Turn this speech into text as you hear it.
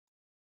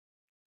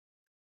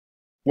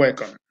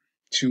Welcome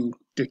to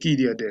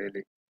Tekedia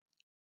Daily.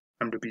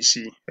 I'm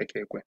Ndubuisi,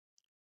 Ekekwe.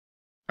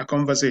 Our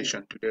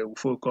conversation today will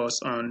focus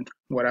on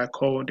what I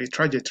call the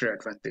trajectory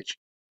advantage,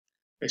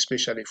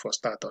 especially for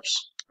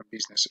startups and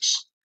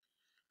businesses.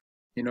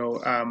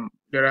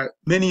 There are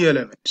many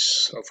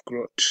elements of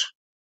growth,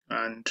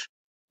 and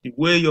the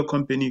way your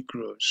company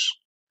grows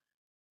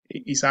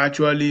is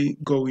actually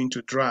going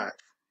to drive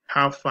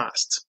how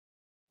fast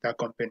that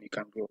company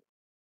can grow.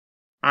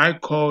 I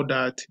call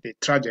that the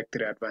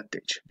trajectory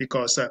advantage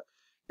because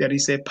there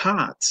is a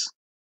path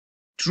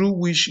through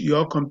which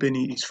your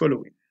company is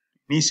following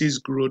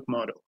Mrs. growth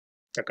model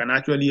that can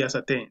actually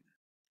ascertain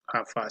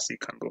how fast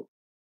it can go.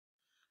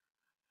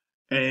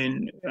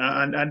 And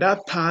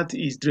that part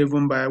is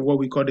driven by what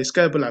we call the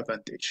scalable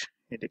advantage,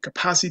 the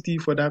capacity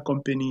for that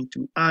company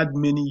to add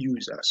many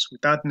users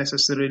without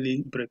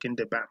necessarily breaking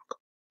the bank.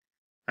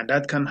 And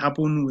that can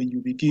happen when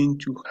you begin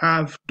to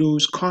have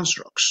those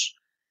constructs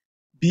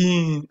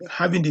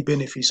having the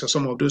benefits of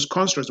some of those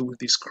constructs we've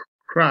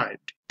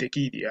described,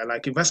 Tekedia,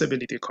 like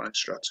reversibility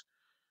constructs,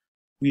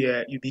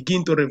 where you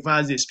begin to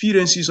reverse the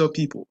experiences of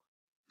people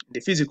in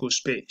the physical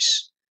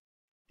space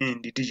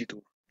in the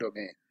digital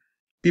domain.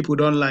 People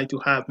don't like to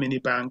have many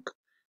bank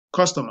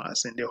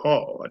customers in the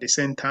hall at the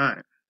same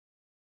time,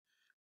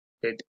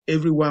 but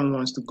everyone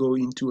wants to go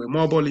into a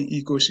mobile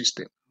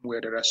ecosystem where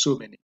there are so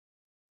many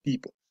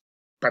people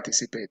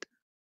participating.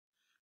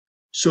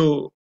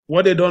 So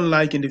what they don't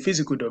like in the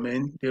physical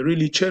domain, they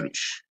really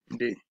cherish in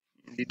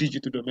the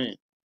digital domain.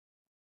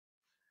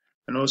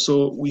 And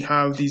also we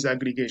have these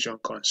aggregation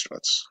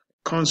constructs.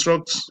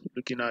 Constructs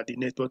looking at the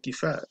network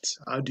effects.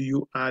 How do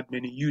you add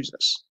many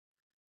users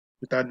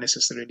without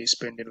necessarily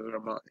spending a lot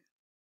of money?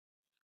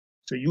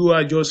 So you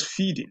are just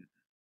feeding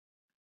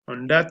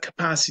on that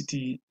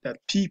capacity that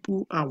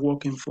people are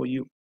working for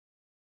you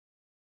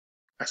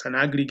as an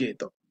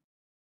aggregator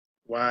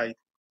while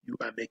you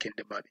are making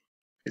the money.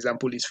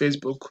 Example is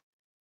Facebook.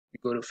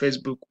 We go to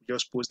Facebook, we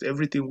just post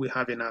everything we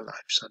have in our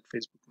lives, and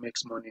Facebook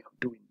makes money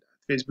doing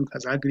that. Facebook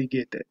has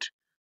aggregated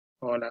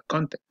all our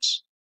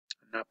contents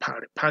and now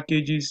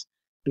packages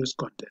those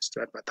contents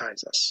to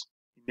advertisers.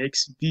 It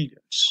makes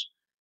billions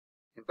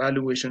in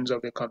valuations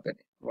of the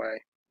company. Why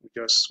we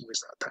just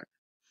waste our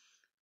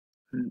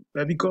time?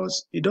 But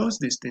because it does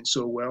this thing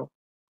so well,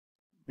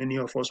 many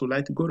of us would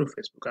like to go to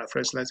Facebook. Our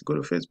friends like to go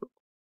to Facebook.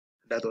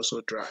 That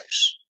also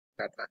drives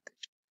the advantage.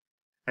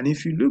 And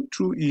if you look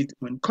through it,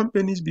 when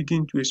companies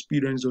begin to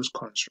experience those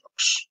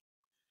constructs,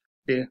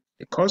 the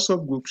cost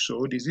of goods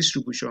sold, the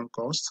distribution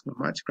cost, the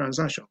margin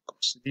transaction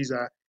cost, these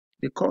are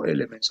the core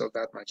elements of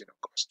that marginal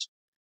cost.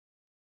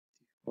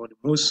 But the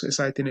most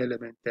exciting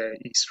element there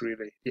is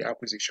really the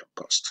acquisition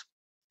cost.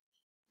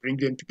 Bring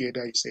them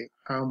together, you say,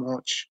 how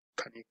much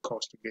can it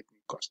cost to get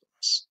new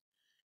customers?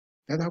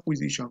 That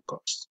acquisition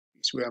cost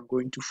is where I'm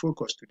going to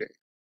focus today.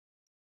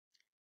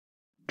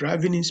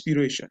 Driving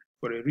inspiration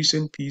for a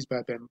recent piece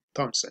by Ben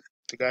Thompson,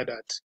 the guy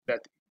that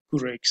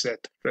breaks that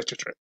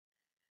trajectory.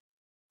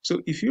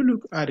 So if you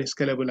look at a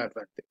scalable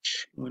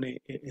advantage, when a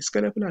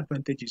scalable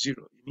advantage is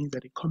zero, it means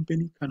that a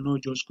company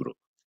cannot just grow.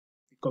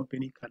 The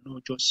company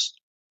cannot just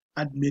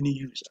add many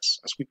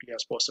users as quickly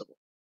as possible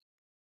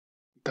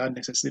without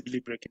necessarily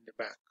breaking the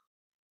bank.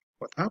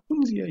 What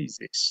happens here is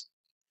this.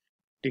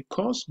 The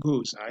cost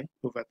goes high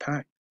over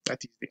time.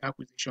 That is the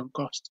acquisition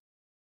cost.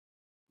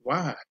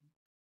 While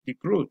the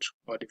growth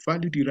or the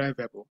value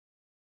derivable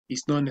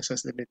is not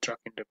necessarily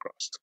tracking the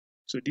cost.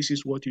 So this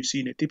is what you see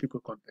in a typical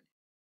company.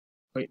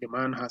 Where the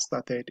man has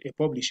started a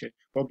publishing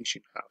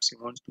house. He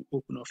wants to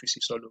open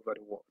offices all over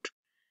the world.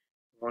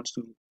 He wants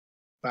to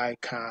buy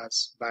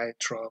cars, buy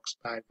trucks,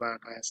 buy van,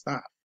 hire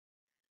staff.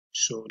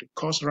 So the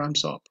cost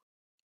ramps up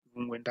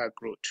even when that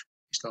growth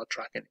is not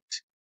tracking it.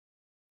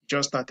 He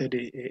just started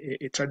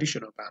a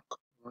traditional bank.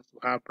 He wants to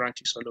have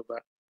branches all over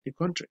the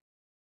country.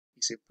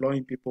 He's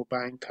employing people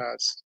buying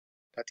cars.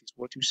 That is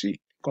what you see.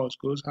 The cost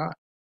goes high.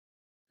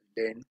 And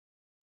then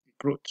the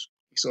growth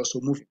is also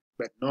moving,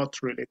 but not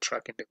really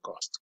tracking the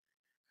cost.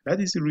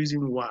 That is the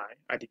reason why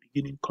at the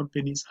beginning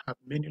companies have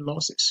many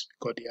losses,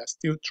 because they are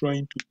still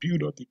trying to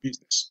build up the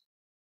business.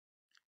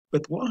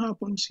 But what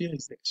happens here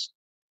is this.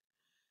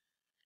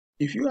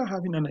 If you are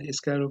having a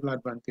scalable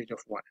advantage of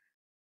one,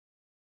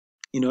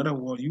 in other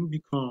words, you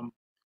become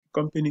a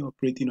company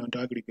operating on the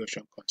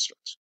aggregation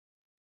construct.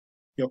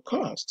 Your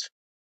cost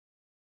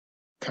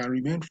can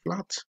remain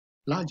flat,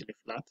 largely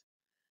flat,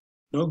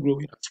 not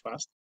growing as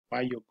fast,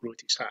 while your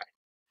growth is high.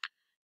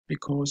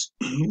 Because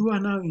you are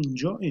now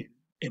enjoying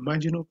a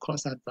marginal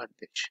cost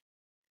advantage.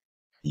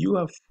 You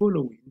are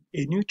following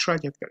a new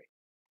trajectory,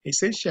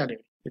 essentially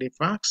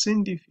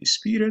reversing the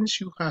experience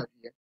you have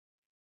here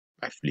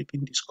by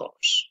flipping the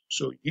scores.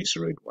 So this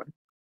red one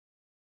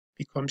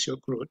becomes your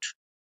growth,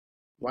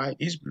 while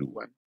this blue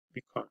one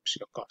becomes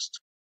your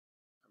cost.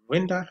 And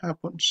when that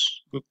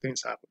happens, good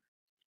things happen,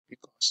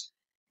 because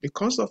the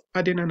cost of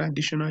adding an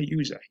additional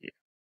user here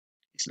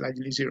is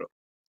largely zero.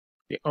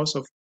 The cost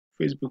of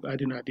Facebook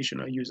adding an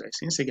additional user is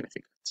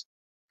insignificant.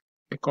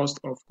 The cost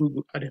of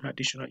Google adding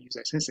additional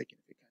users is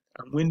insignificant.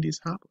 And when this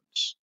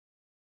happens,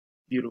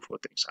 beautiful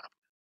things happen.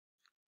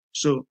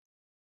 So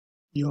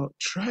your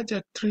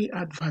trajectory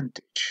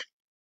advantage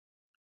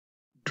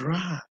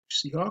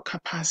drives your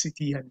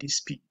capacity and the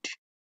speed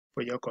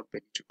for your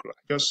company to grow.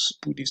 I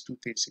just put these two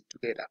things in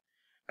together.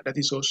 And that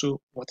is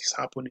also what is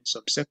happening in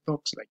some sectors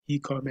like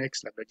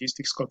e-commerce, like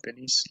logistics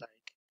companies, like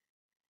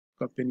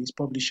companies,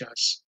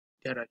 publishers.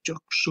 There are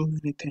just so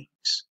many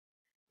things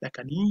that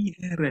can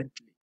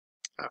inherently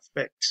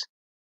affect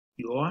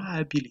your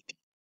ability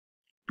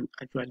to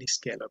actually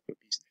scale up your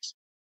business.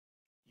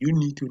 You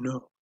need to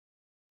know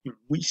in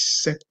which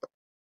sector,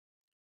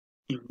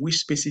 in which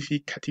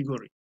specific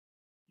category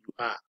you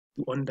are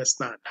to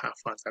understand how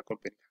fast that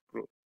company can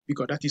grow.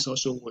 Because that is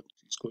also what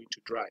is going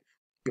to drive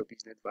your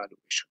business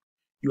valuation.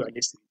 You are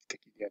listening to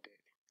Tekedia there.